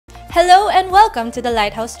Hello and welcome to the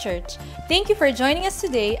Lighthouse Church. Thank you for joining us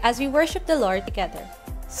today as we worship the Lord together.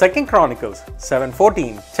 2 Chronicles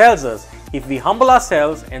 7:14 tells us, if we humble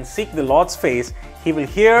ourselves and seek the Lord's face, He will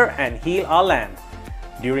hear and heal our land.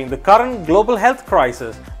 During the current global health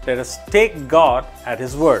crisis, let us take God at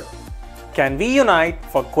His word. Can we unite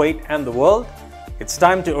for Kuwait and the world? It's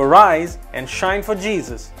time to arise and shine for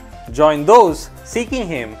Jesus. Join those seeking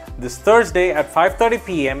Him this Thursday at 5:30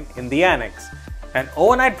 p.m. in the Annex, and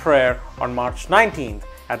overnight prayer on March 19th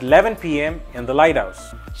at 11 p.m. in the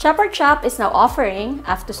Lighthouse. Shepherd Shop is now offering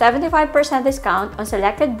up to 75% discount on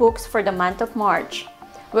selected books for the month of March.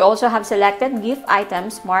 We also have selected gift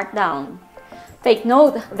items marked down. Take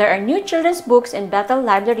note, there are new children's books in Bethel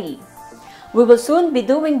Library. We will soon be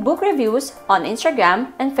doing book reviews on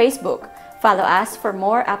Instagram and Facebook. Follow us for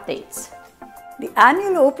more updates. The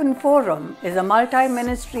annual Open Forum is a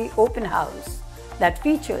multi-ministry open house that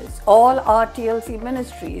features all our TLC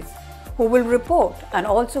ministries who will report and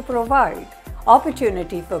also provide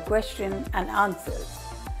opportunity for question and answers.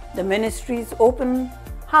 The ministry's open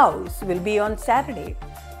house will be on Saturday,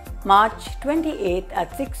 March 28th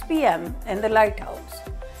at 6 p.m. in the Lighthouse.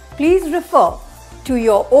 Please refer to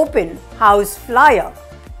your open house flyer.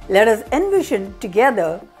 Let us envision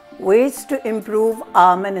together ways to improve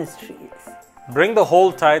our ministries. Bring the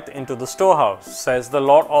whole tithe into the storehouse, says the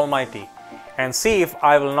Lord Almighty, and see if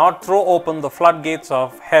I will not throw open the floodgates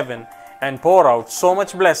of heaven and pour out so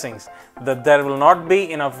much blessings that there will not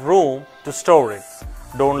be enough room to store it.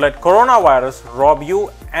 Don't let coronavirus rob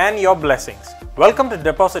you and your blessings. Welcome to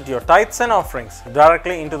deposit your tithes and offerings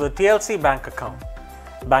directly into the TLC bank account.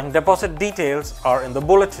 Bank deposit details are in the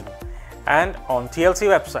bulletin and on TLC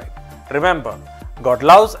website. Remember, God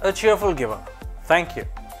loves a cheerful giver. Thank you.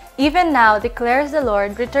 Even now, declares the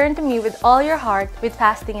Lord, return to me with all your heart with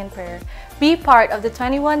fasting and prayer. Be part of the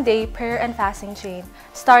 21-day prayer and fasting chain,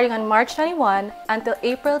 starting on March 21 until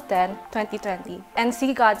April 10, 2020, and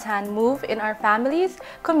see God's hand move in our families,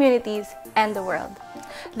 communities, and the world.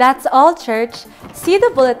 That's all, church. See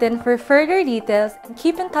the bulletin for further details and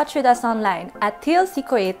keep in touch with us online at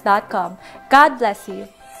tlckuwait.com. God bless you.